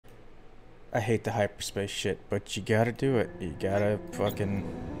I hate the hyperspace shit, but you gotta do it. You gotta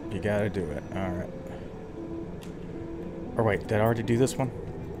do it. Alright. Or wait, did I already do this one?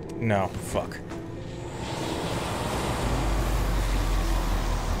 No, fuck.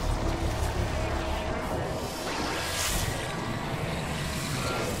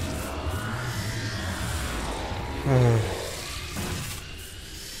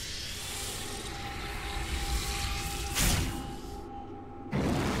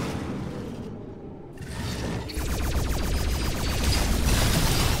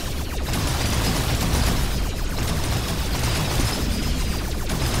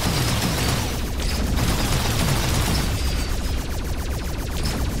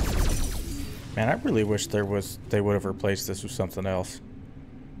 Man, I really wish they would have replaced this with something else.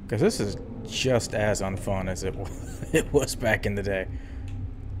 Because this is just as unfun as it was back in the day.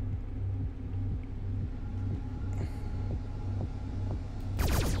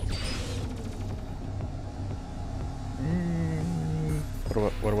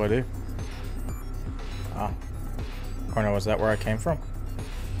 What do I do? Ah. Or no, is that where I came from?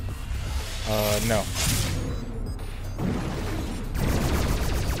 No.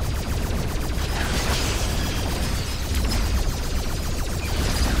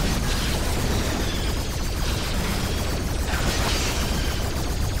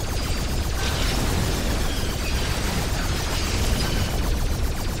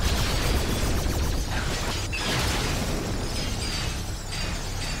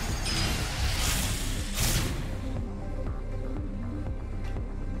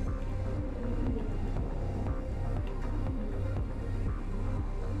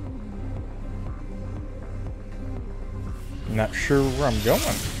 Not sure where I'm going.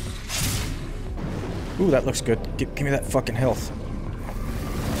 Ooh, that looks good. Give me that fucking health.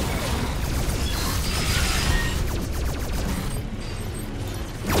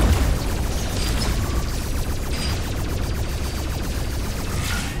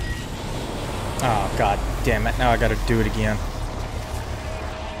 Oh, god damn it. Now I gotta do it again.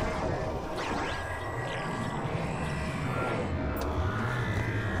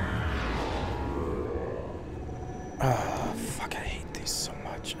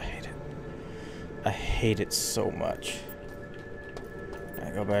 I hate it so much. I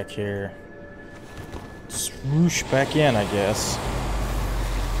go back here. Swoosh back in, I guess.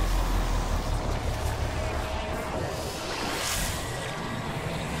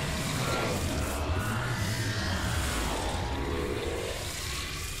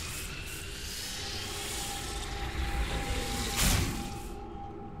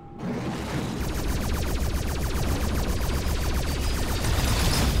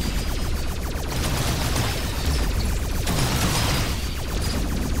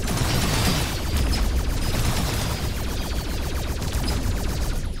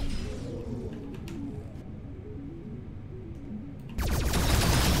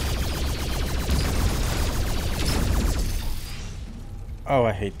 Oh,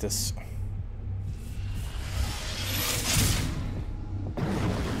 I hate this.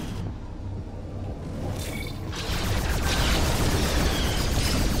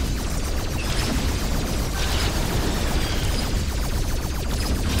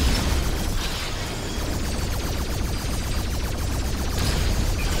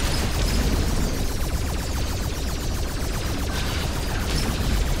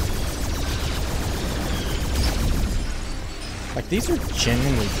 Like, these are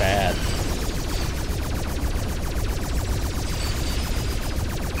genuinely bad.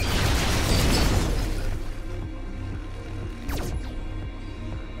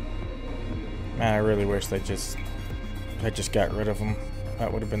 Man, I really wish I just got rid of them.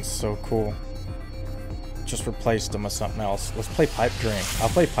 That would have been so cool. Just replaced them with something else. Let's play Pipe Dream. I'll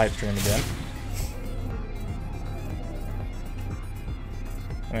play Pipe Dream again.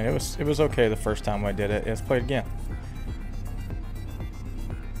 I mean, it was okay the first time I did it. Let's play it again.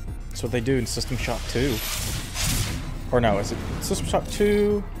 That's what they do in System Shock 2. Or no, is it System Shock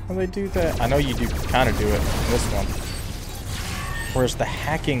 2 when they do that? I know you do kind of do it in this one. Or is the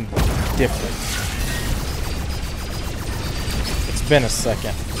hacking different? It's been a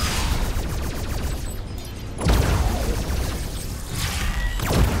second.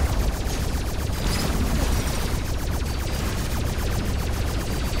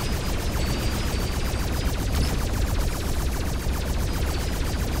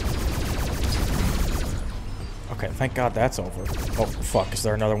 Okay, thank God that's over. Oh, fuck, is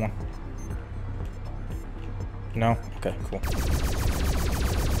there another one? No? Okay, cool.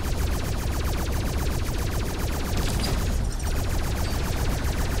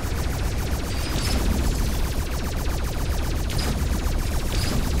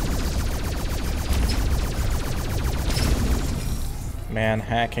 Man,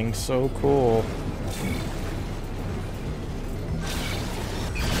 hacking so cool.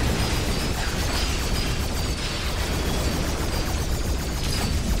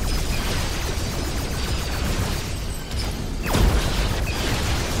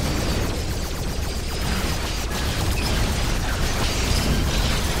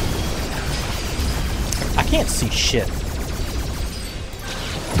 I can't see shit.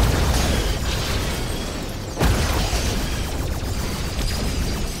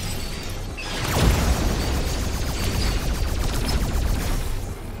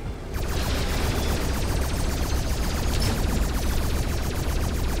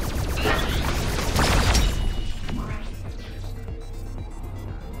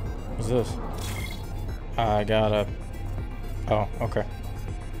 What's this? I got a... Oh, okay.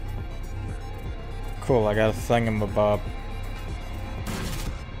 Cool, I got a thingamabob.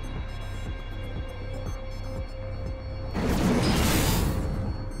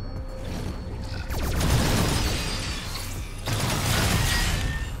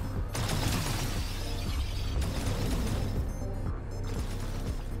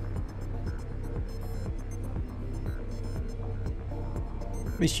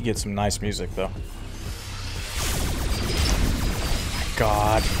 At least you get some nice music, though. My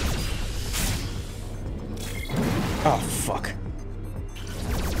God. Oh, fuck.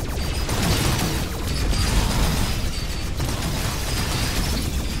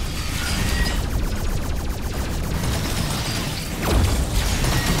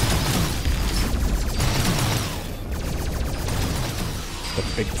 The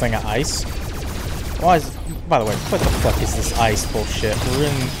big thing of ice? Why is... By the way, what the fuck is this ice bullshit? We're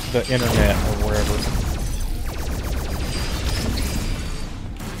in the internet or wherever.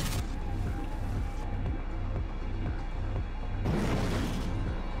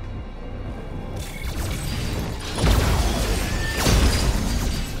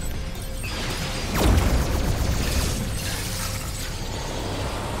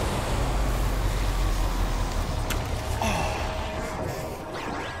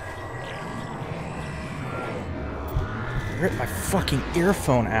 Rip my fucking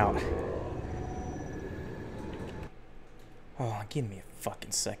earphone out. Oh, give me a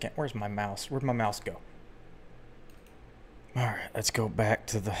fucking second. Where's my mouse? Where'd my mouse go? Alright, let's go back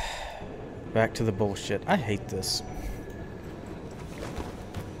to the bullshit. I hate this.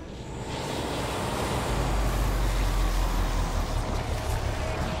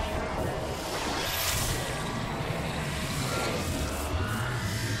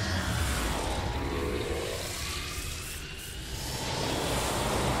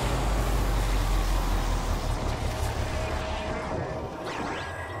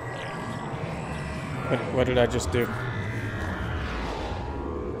 What did I just do?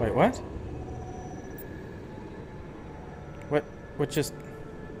 Wait, what? What just...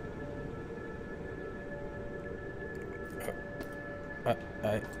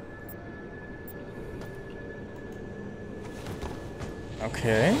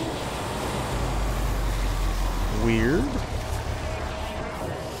 Okay. Weird.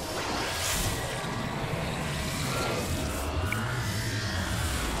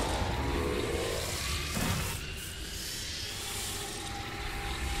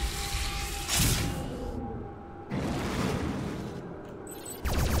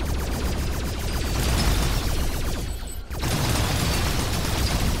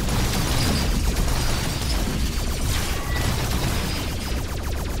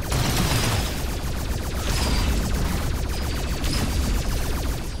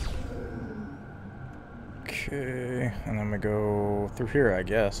 Okay, and I'm gonna go through here, I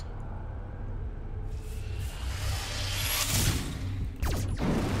guess.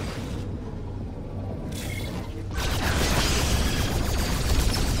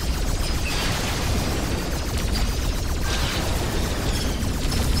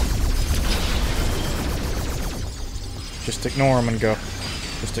 Just ignore him and go.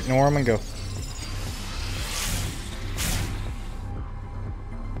 Just ignore him and go.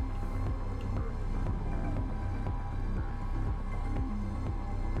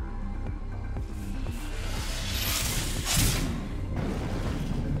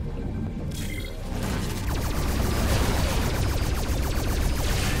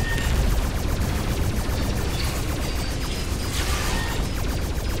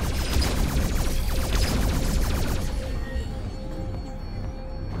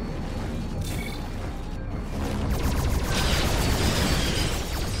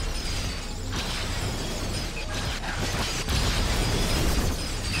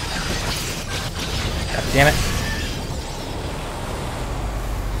 Damn it.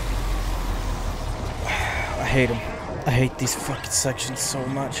 I hate him. I hate these fucking sections so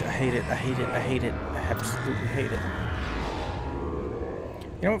much. I hate it. I hate it. I hate it. I absolutely hate it.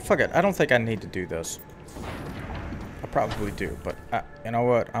 You know what? Fuck it. I don't think I need to do this. I probably do, but you know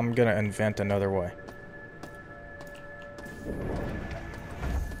what? I'm gonna invent another way.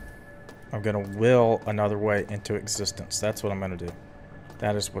 I'm gonna will another way into existence. That's what I'm gonna do.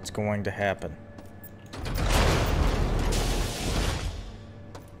 That is what's going to happen.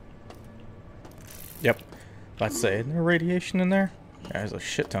 Yep. Let's say, isn't there radiation in there? Yeah, there's a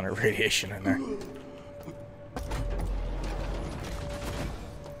shit ton of radiation in there.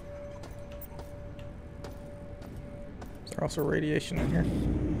 Is there also radiation in here?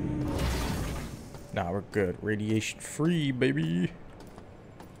 Nah, we're good. Radiation free, baby.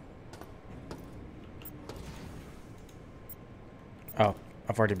 Oh,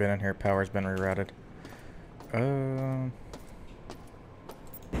 I've already been in here. Power's been rerouted.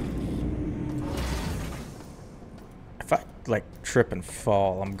 If I, like, trip and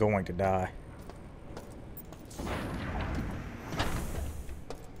fall, I'm going to die.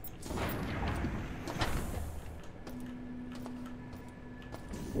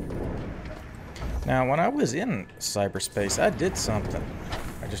 Now, when I was in cyberspace, I did something.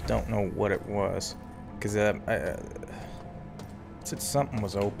 I just don't know what it was. Because it said something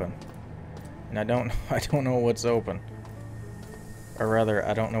was open. And I don't know what's open. Or rather,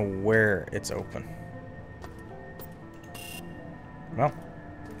 I don't know where it's open. Well,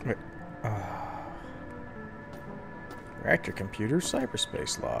 reactor computer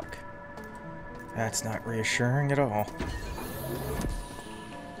cyberspace lock. That's not reassuring at all.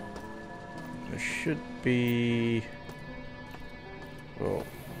 There should be... Oh,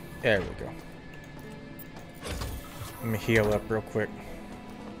 there we go. Let me heal up real quick.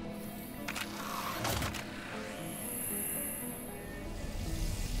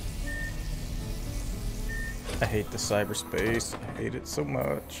 I hate the cyberspace. I hate it so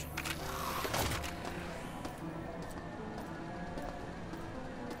much.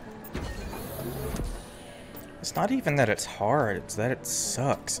 It's not even that it's hard, it's that it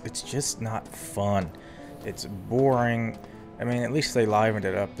sucks. It's just not fun. It's boring. I mean, at least they livened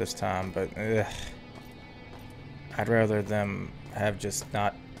it up this time, but ugh. I'd rather them have just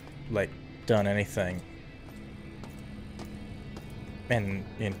not, like, done anything. And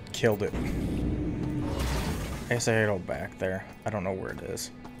killed it. I guess I gotta go back there. I don't know where it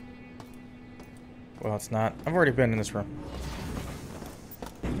is. Well, it's not. I've already been in this room.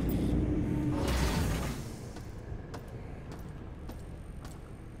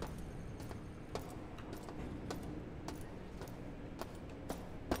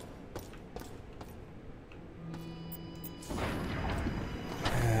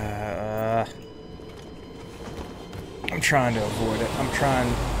 I'm trying to avoid it. I'm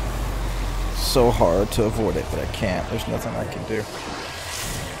trying so hard to avoid it, but I can't. There's nothing I can do.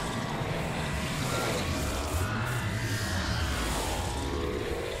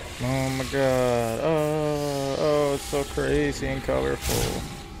 Oh my god. Oh, it's so crazy and colorful.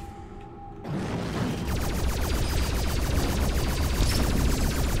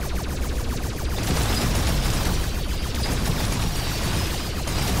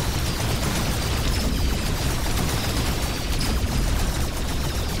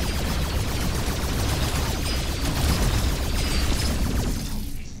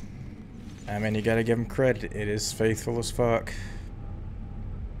 I mean, you gotta give him credit. It is faithful as fuck.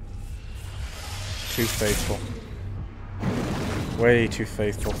 Too faithful. Way too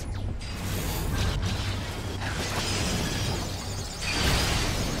faithful.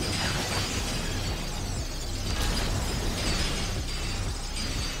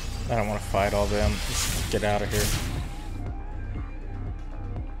 I don't want to fight all them. Just get out of here.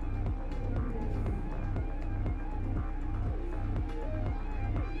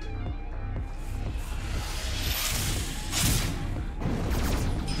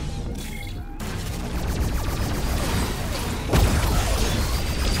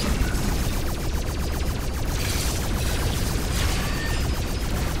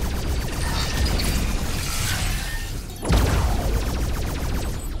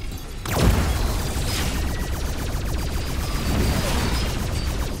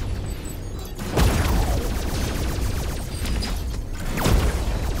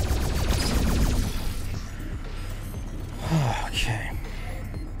 Okay.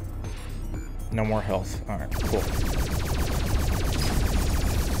 No more health. Alright, cool.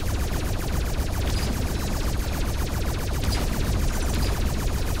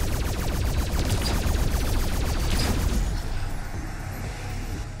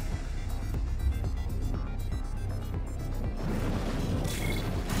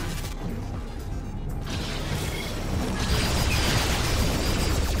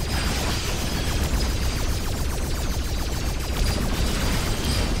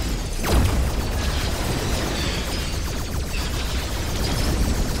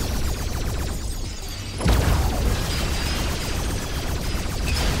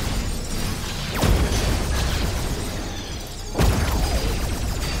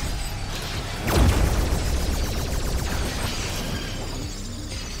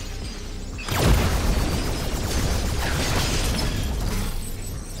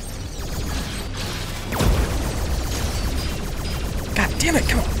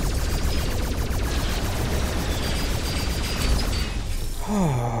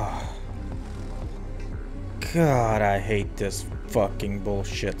 God, I hate this fucking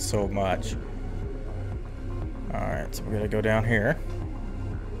bullshit so much. Alright, so we're gonna go down here.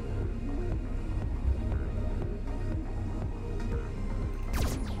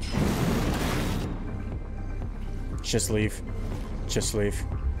 Just leave. Just leave.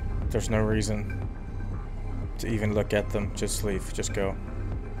 There's no reason to even look at them. Just leave. Just go.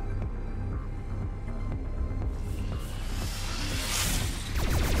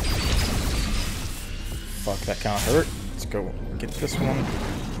 Fuck, that kind of hurt. Let's go get this one.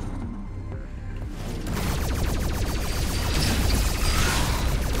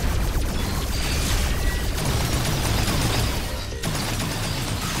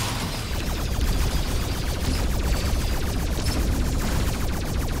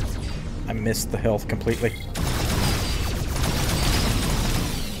 I missed the health completely.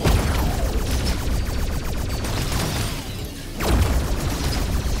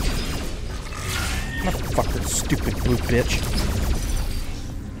 Motherfucker, stupid blue bitch.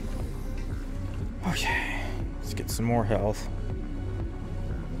 Okay, let's get some more health.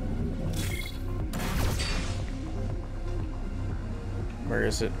 Where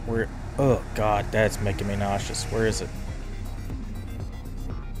is it? Where? Oh god, that's making me nauseous. Where is it?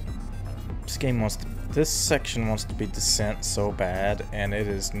 This game wants to, this section wants to be Descent so bad, and it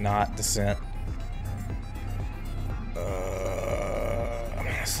is not Descent. I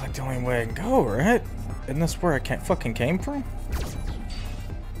mean, it's like the only way I can go, right? Isn't this where I fucking came from?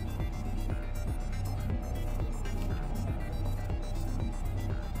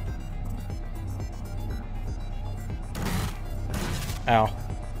 Ow.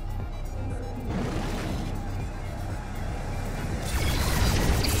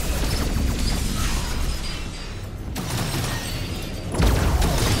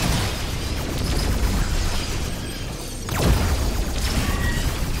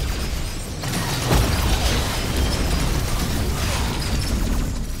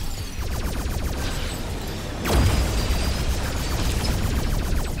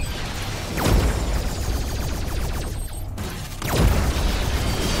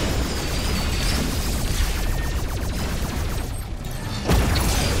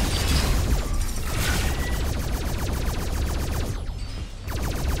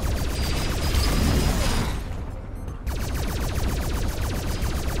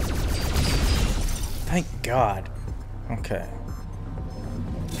 Thank God. Okay.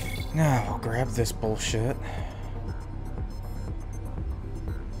 Now we'll grab this bullshit.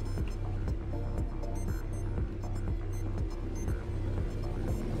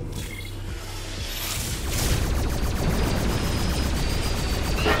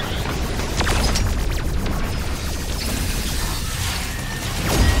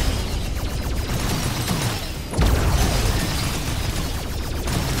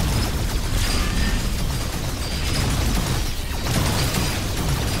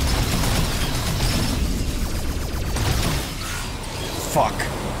 Fuck.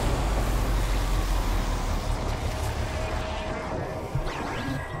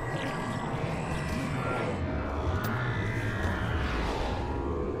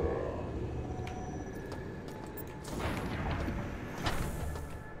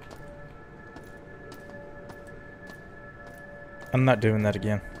 I'm not doing that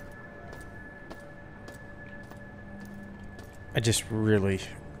again. I just really,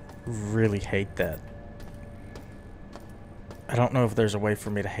 really hate that. I don't know if there's a way for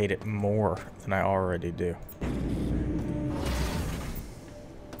me to hate it more than I already do.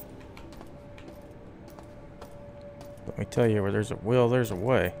 Let me tell you, where there's a will, there's a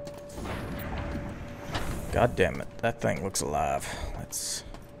way. God damn it, that thing looks alive. Let's...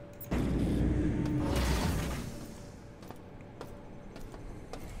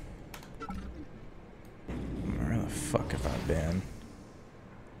 Where the fuck have I been?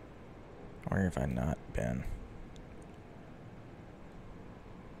 Where have I not been?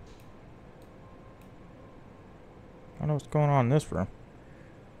 I don't know what's going on in this room.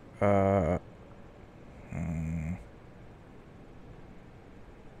 I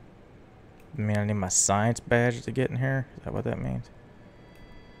mean, I need my science badge to get in here. Is that what that means?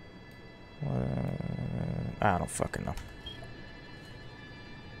 I don't fucking know.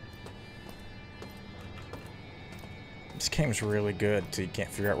 This game's really good until you can't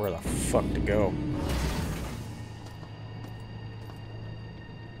figure out where the fuck to go.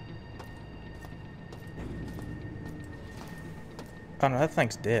 Oh no, that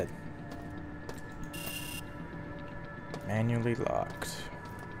thing's dead. Manually locked.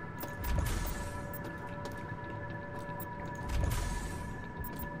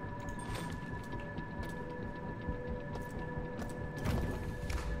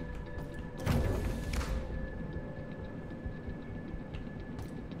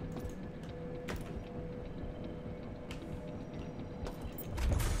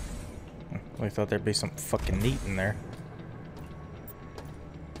 I thought there'd be something fucking neat in there.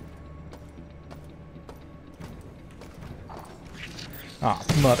 Ah,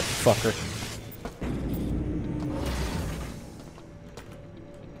 motherfucker.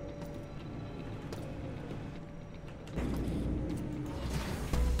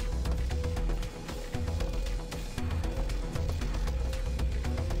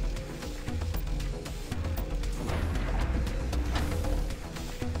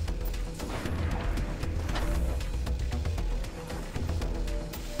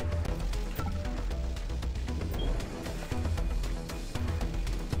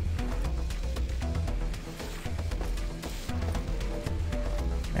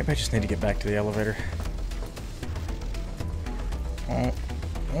 Maybe I just need to get back to the elevator.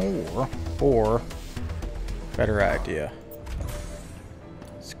 Or better idea.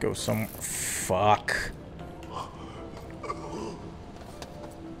 Let's go some. Fuck.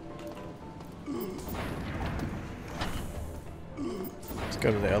 Let's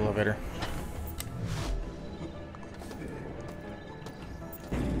go to the elevator.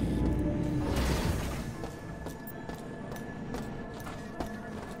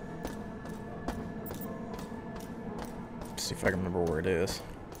 See if I can remember where it is.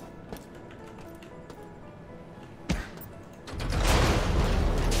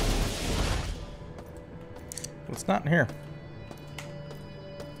 It's not in here.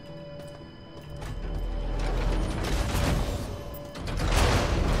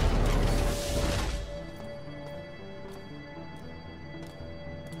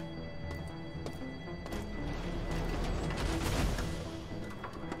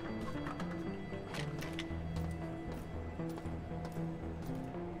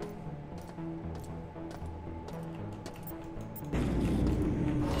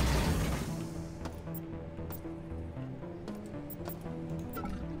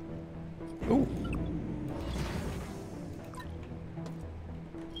 Ooh.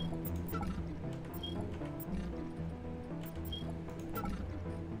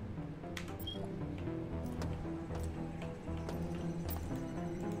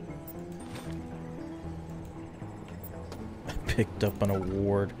 I picked up an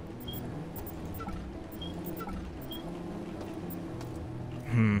award.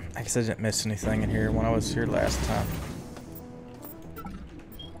 I guess I didn't miss anything in here when I was here last time.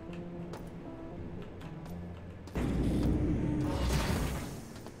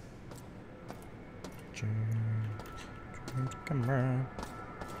 Camera.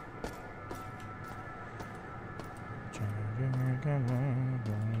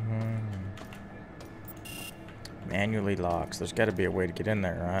 Manually locks. There's got to be a way to get in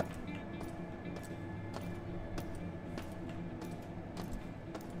there, right?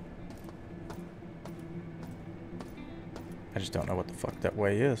 I just don't know what the fuck that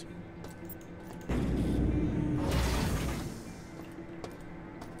way is.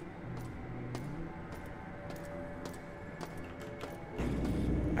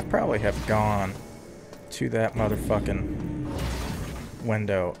 I probably have gone to that motherfucking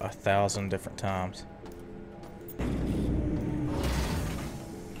window 1,000 different times.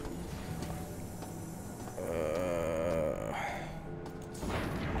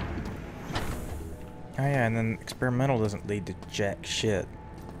 Oh yeah, and then experimental doesn't lead to jack shit.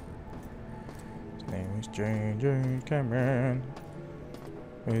 His name is J. Cameron.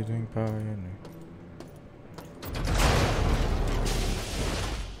 Amazing pioneer.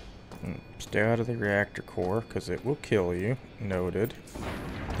 Stay out of the reactor core, because it will kill you. Noted.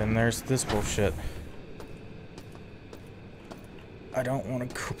 Then there's this bullshit. I don't want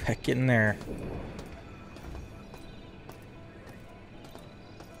to go back in there.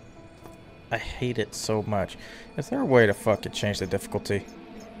 I hate it so much. Is there a way to fucking change the difficulty?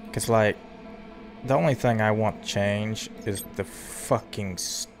 Because, like, the only thing I want to change is the fucking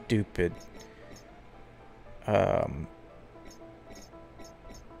stupid, where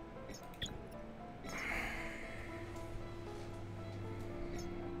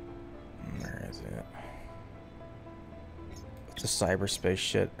is it? The cyberspace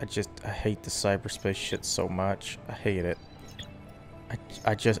shit. I hate the cyberspace shit so much. I hate it.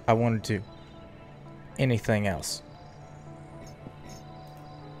 I wanted to. Anything else.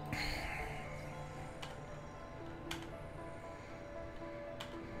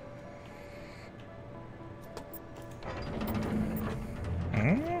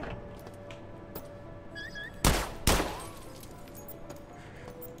 Hmm?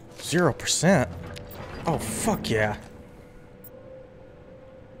 0%? Oh, fuck yeah.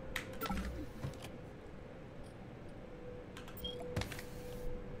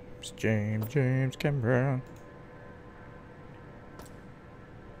 James Cameron.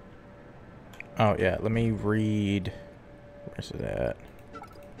 Oh, yeah, let me read. Where's it at?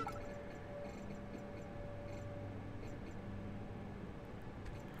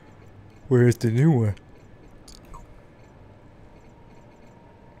 Where's the new one?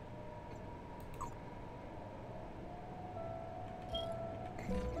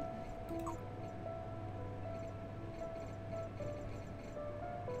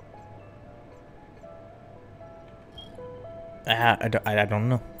 I don't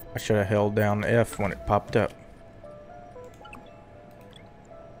know. I should have held down F when it popped up.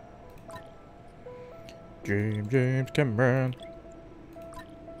 James Cameron.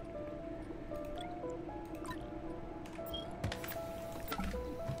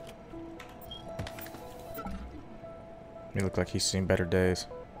 He looked like he's seen better days.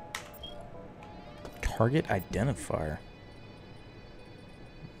 Target identifier.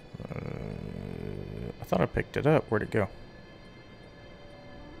 I thought I picked it up. Where'd it go?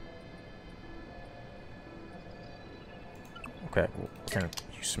 Okay, well, we're gonna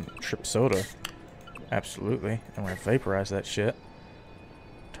use some trip soda. Absolutely. I'm gonna vaporize that shit.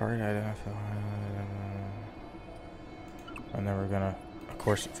 Target identifier. And then we're gonna, of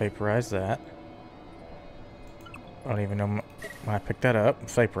course, vaporize that. I don't even know when I picked that up.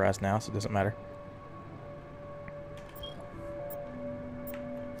 It's vaporized now, so it doesn't matter.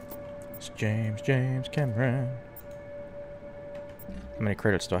 It's James Cameron. How many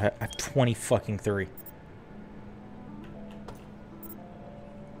credits do I have? I have 20 fucking 3.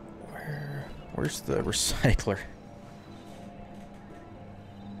 Where's the recycler?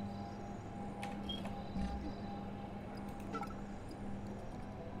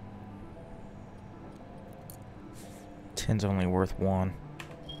 Ten's only worth 1,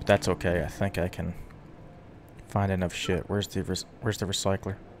 but that's okay. I think I can find enough shit. Where's the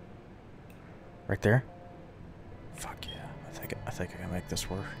recycler? Right there. Fuck yeah! I think I can make this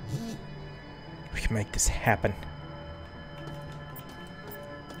work. We can make this happen.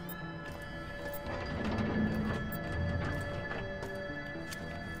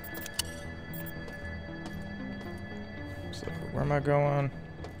 So where am I going?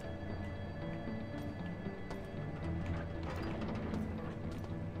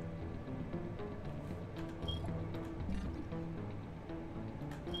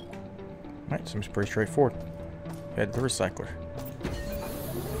 Alright, seems pretty straightforward. Head to the recycler.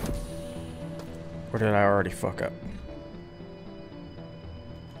 Or did I already fuck up?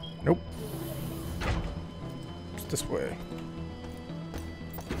 Nope. It's this way.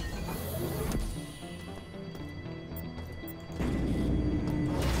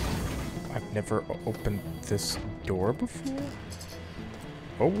 I've never opened this door before?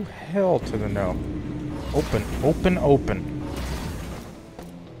 Oh, hell to the no. Open, open, open.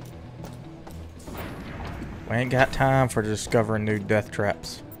 We ain't got time for discovering new death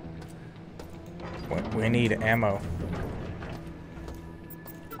traps. We need ammo.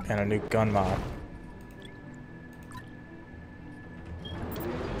 And a new gun mod.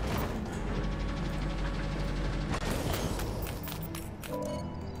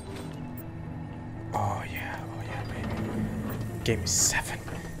 Oh yeah, baby. Give me 7.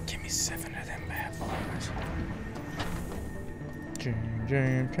 Give me 7 of them bad boys.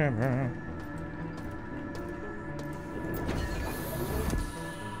 James Cameron.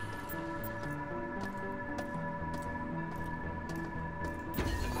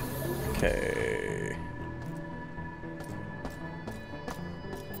 Okay.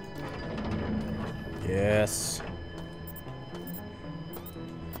 Yes.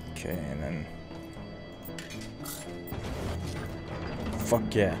 Okay, and then...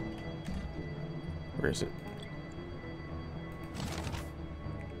 Fuck yeah. Where is it?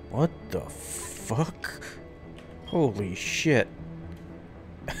 What the fuck? Holy shit.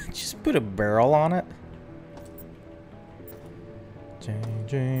 Just put a barrel on it?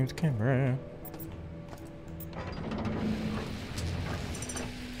 James Cameron.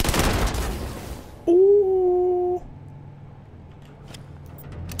 Ooh.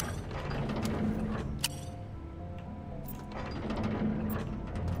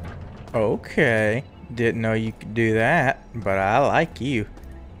 Okay. Didn't know you could do that, but I like you.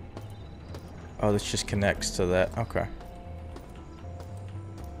 Oh, this just connects to that. Okay.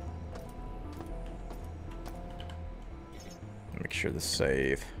 Make sure the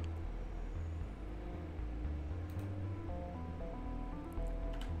save.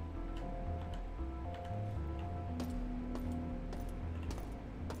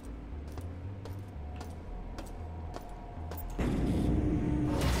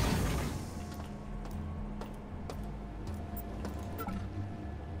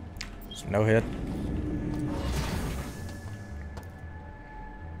 So no hit.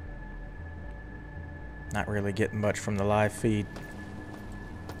 really getting much from the live feed.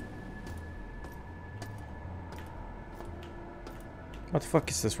 What the fuck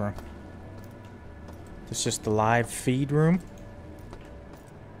is this room? This is just the live feed room?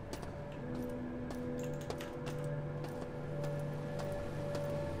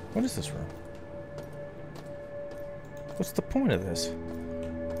 What is this room? What's the point of this?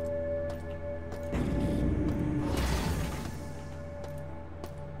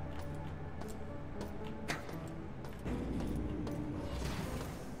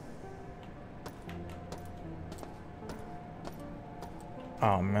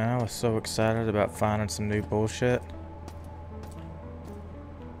 Oh man, I was so excited about finding some new bullshit.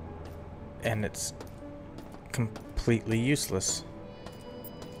 And it's completely useless.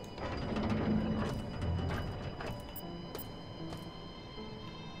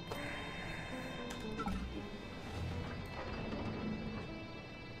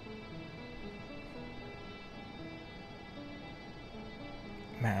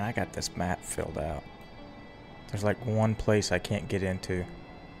 Man, I got this map filled out. There's like one place I can't get into.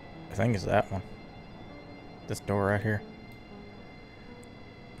 I think it's that one. This door right here.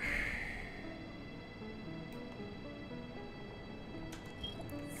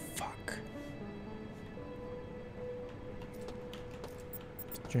 Fuck.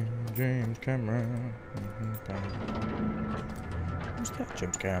 James Cameron. Who's that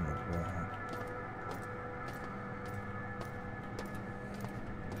James Cameron?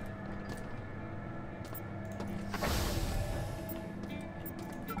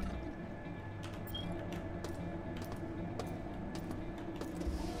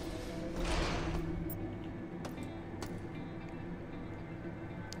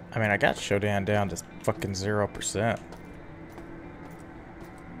 I mean, I got Showdown down to fucking 0%.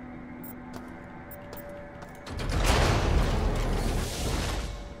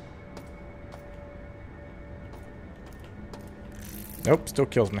 Nope, still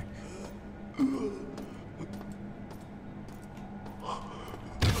kills me.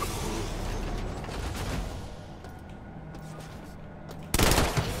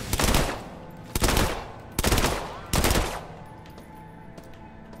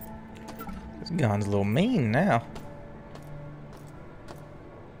 This gun's a little mean now.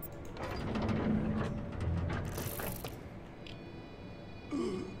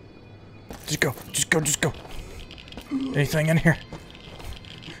 Just go, just go, just go. Anything in here?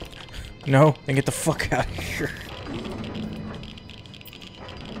 No? Then get the fuck out of here.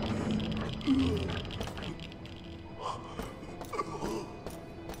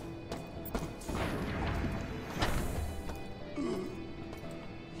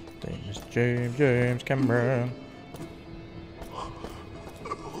 James Cameron.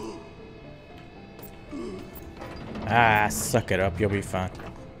 Ah, suck it up. You'll be fine.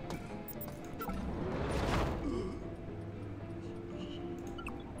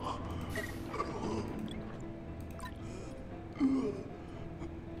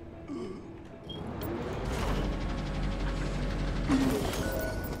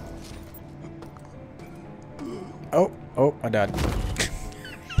 Oh, I died.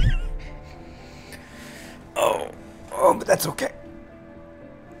 Oh, but that's okay.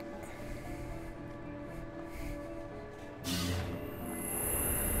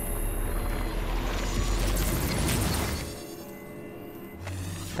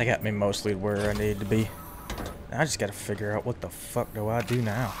 They got me mostly where I need to be. I just gotta figure out what the fuck do I do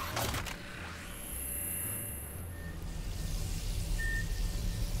now.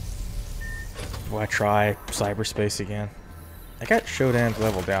 Will I try Cyberspace again? I got Showdown's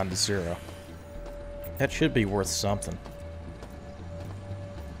level down to 0. That should be worth something.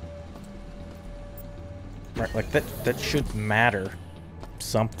 Right, like that should matter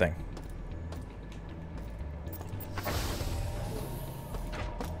something.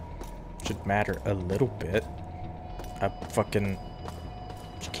 Should matter a little bit. I fucking...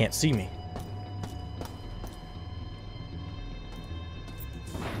 You can't see me.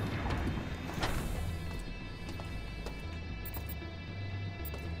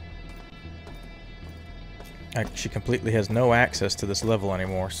 She completely has no access to this level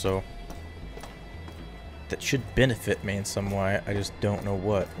anymore, so that should benefit me in some way. I just don't know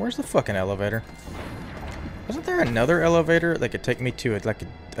what. Where's the fucking elevator? Wasn't there another elevator that could take me to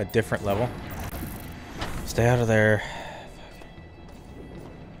a different level? Stay out of there.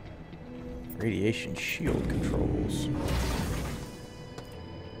 Radiation shield controls.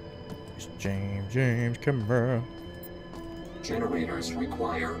 James Cameron. Generators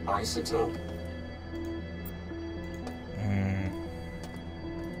require isotope.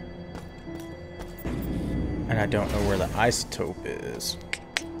 And I don't know where the isotope is.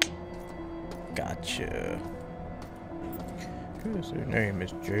 Gotcha. Cause their name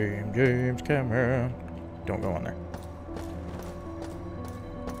is James Cameron. Don't go on there.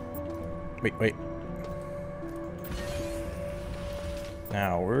 Wait.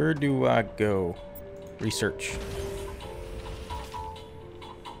 Now, where do I go? Research.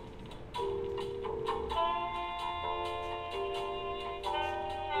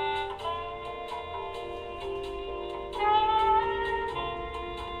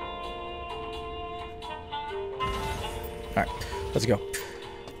 Alright, let's go.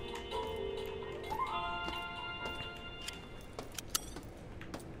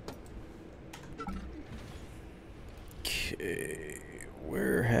 Okay,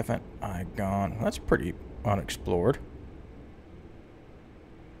 where haven't I gone? That's pretty unexplored.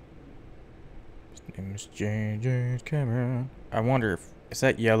 His name is James Cameron. I wonder if, is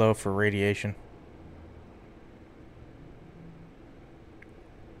that yellow for radiation?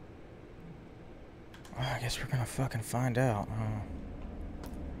 I guess we're gonna fucking find out.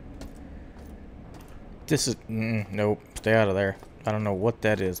 This is... nope. Stay out of there. I don't know what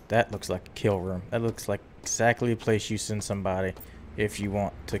that is. That looks like a kill room. That looks like exactly a place you send somebody if you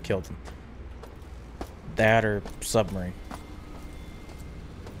want to kill them. That or submarine.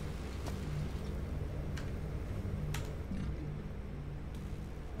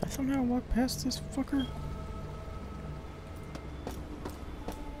 Did I somehow walk past this fucker?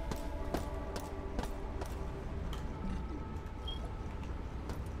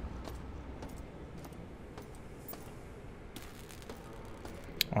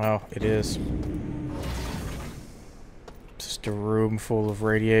 Well, it is. Just a room full of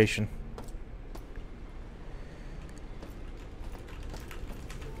radiation.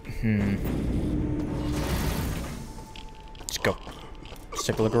 Let's go. Let's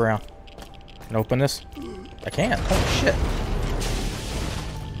take a look around. Can I open this? I can. Holy shit.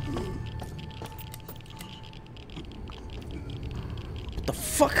 What the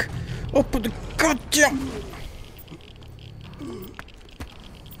fuck? Open the goddamn...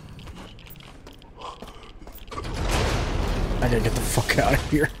 I gotta get the fuck out of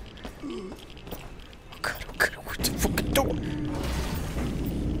here. Oh god, where's the fucking door?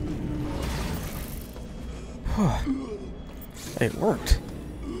 Hey, it worked.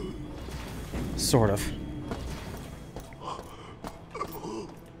 Sort of.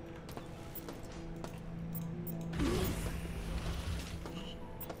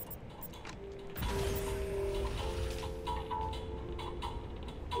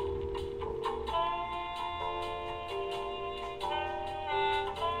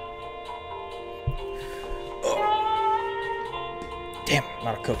 Damn,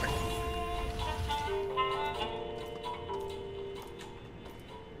 not a Coke.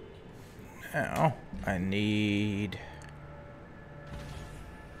 Now, I need...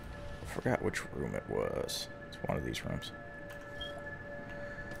 I forgot which room it was. It's one of these rooms.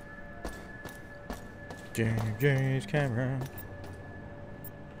 James Cameron.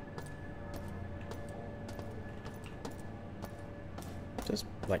 Just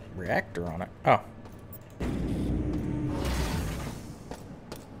like reactor on it. Oh.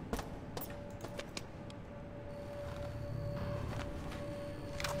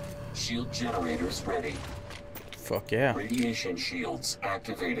 Shield generators ready. Fuck yeah. Radiation shields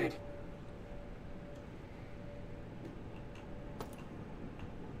activated.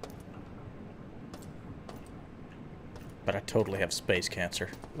 But I totally have space cancer.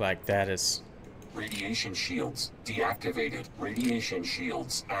 Like, that is... Radiation shields deactivated. Radiation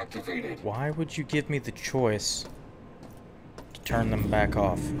shields activated. Why would you give me the choice to turn them back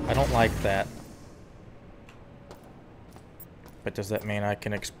off? I don't like that. But does that mean I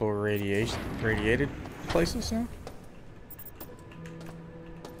can explore radiated places now?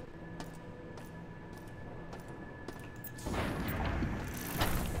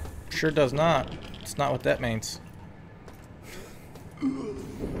 Sure does not. It's not what that means.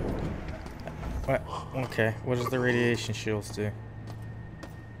 What? Okay, what does the radiation shields do?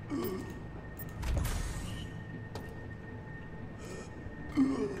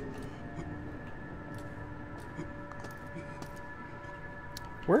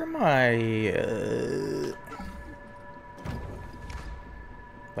 Where am I,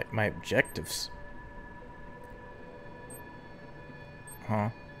 like, my objectives? Huh?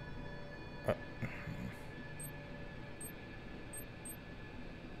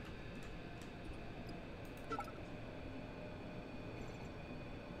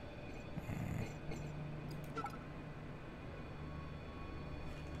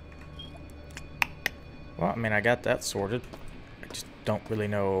 Well, I mean, I got that sorted. I just don't really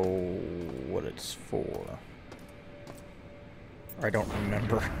know what it's for. Or I don't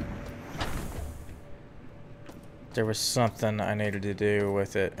remember. There was something I needed to do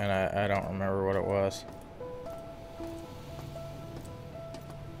with it, and I don't remember what it was.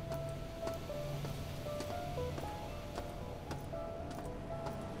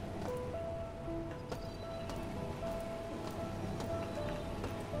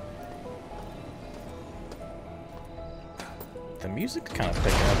 The music's kind of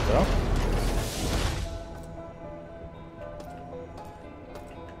picking up, though.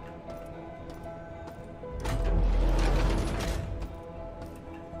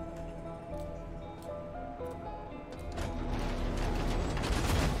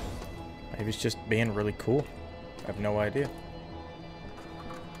 Maybe it's just being really cool. I have no idea.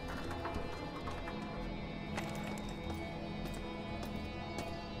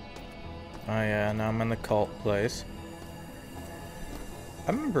 Oh yeah, now I'm in the cult place.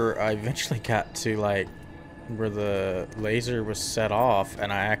 I remember I eventually got to, like, where the laser was set off,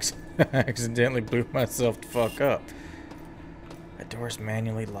 and I accidentally blew myself the fuck up. That door's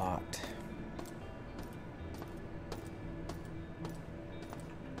manually locked.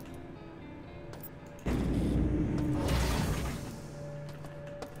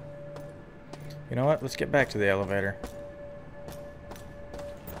 You know what? Let's get back to the elevator.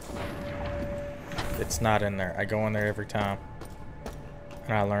 It's not in there. I go in there every time.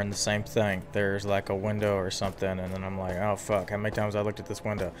 And I learned the same thing. There's like a window or something, and then I'm like, oh fuck, how many times I looked at this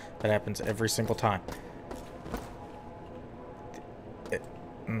window? That happens every single time.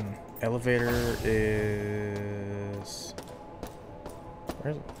 Elevator is...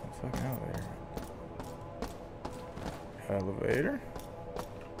 Where's the fucking elevator? Elevator?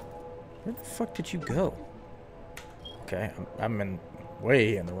 Where the fuck did you go? Okay, I'm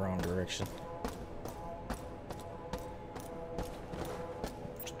way in the wrong direction.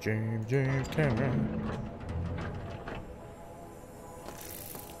 James Cameron.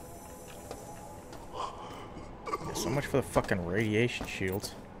 Yeah, so much for the fucking radiation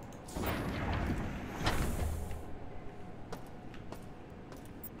shields.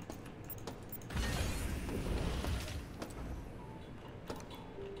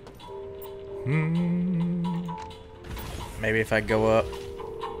 Maybe if I go up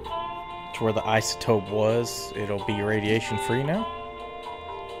to where the isotope was, it'll be radiation free now?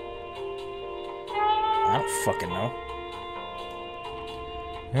 I don't fucking know.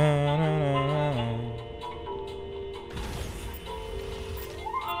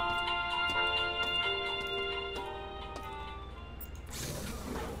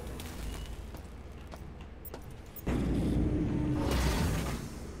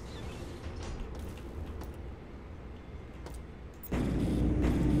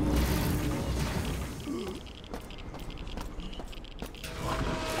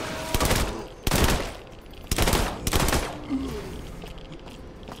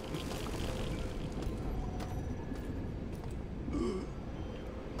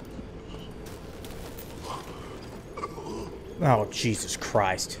 Oh, Jesus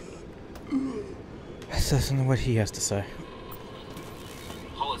Christ. Let's listen to what he has to say.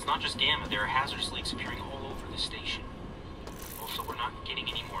 Hull, it's not just Gamma. There are hazardous leaks appearing all over the station. Also, we're not getting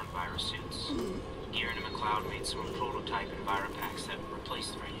any more virus suits. Gearin and McLeod made some prototype EnviroPacks that replace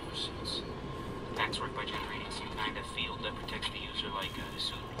the regular suits. The packs work by generating some kind of field that protects the user like a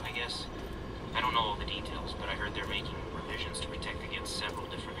suit, I guess. I don't know all the details, but I heard they're making revisions to protect against several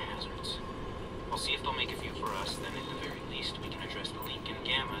different hazards. I'll see if they'll make a few for us, then at the very least we can address the leak in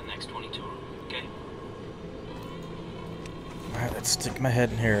Gamma next 22, okay? Alright, let's stick my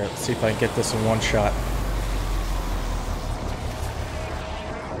head in here. Let's see if I can get this in one shot.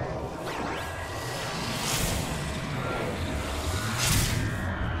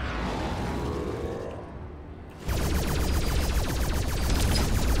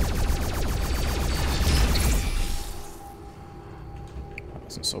 That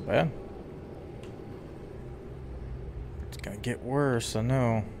wasn't so bad. Gonna get worse, I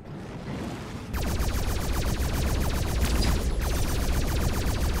know.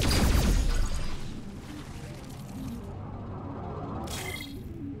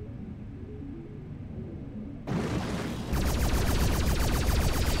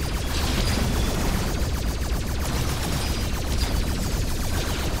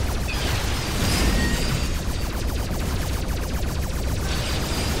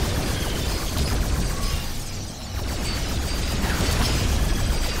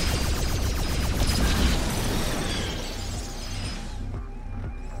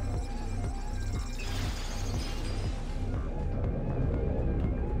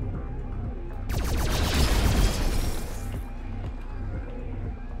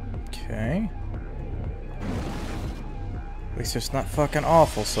 Okay. At least it's not fucking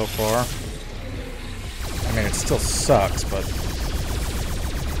awful so far. I mean, it still sucks, but...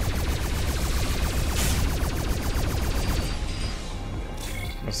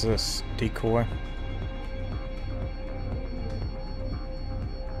 What's this? Decoy?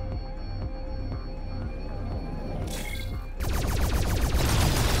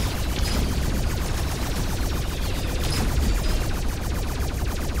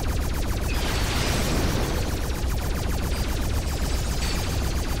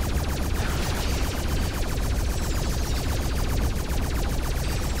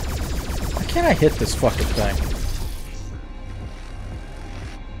 Why can't I hit this fucking thing?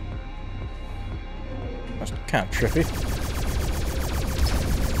 That's kind of trippy.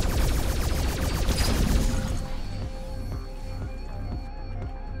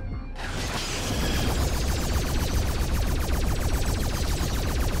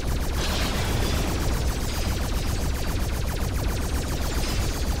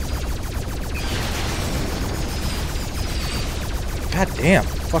 God damn,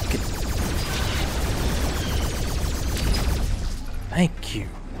 fucking... Thank you.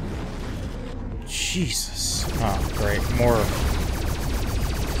 Jesus. Oh, great. More...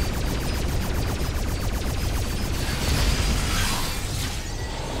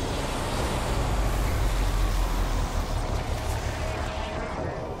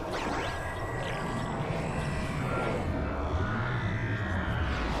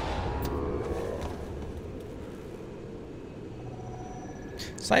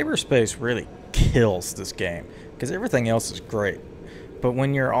 Cyberspace really kills this game because everything else is great, but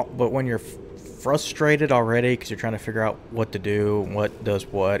when you're frustrated already because you're trying to figure out what to do, what does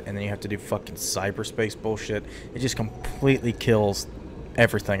what, and then you have to do fucking cyberspace bullshit, it just completely kills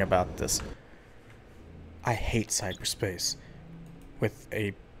everything about this. I hate cyberspace with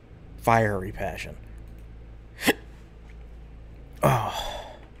a fiery passion.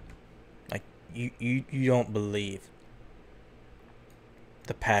 Oh, like you don't believe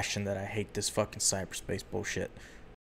the passion that I hate this fucking cyberspace bullshit.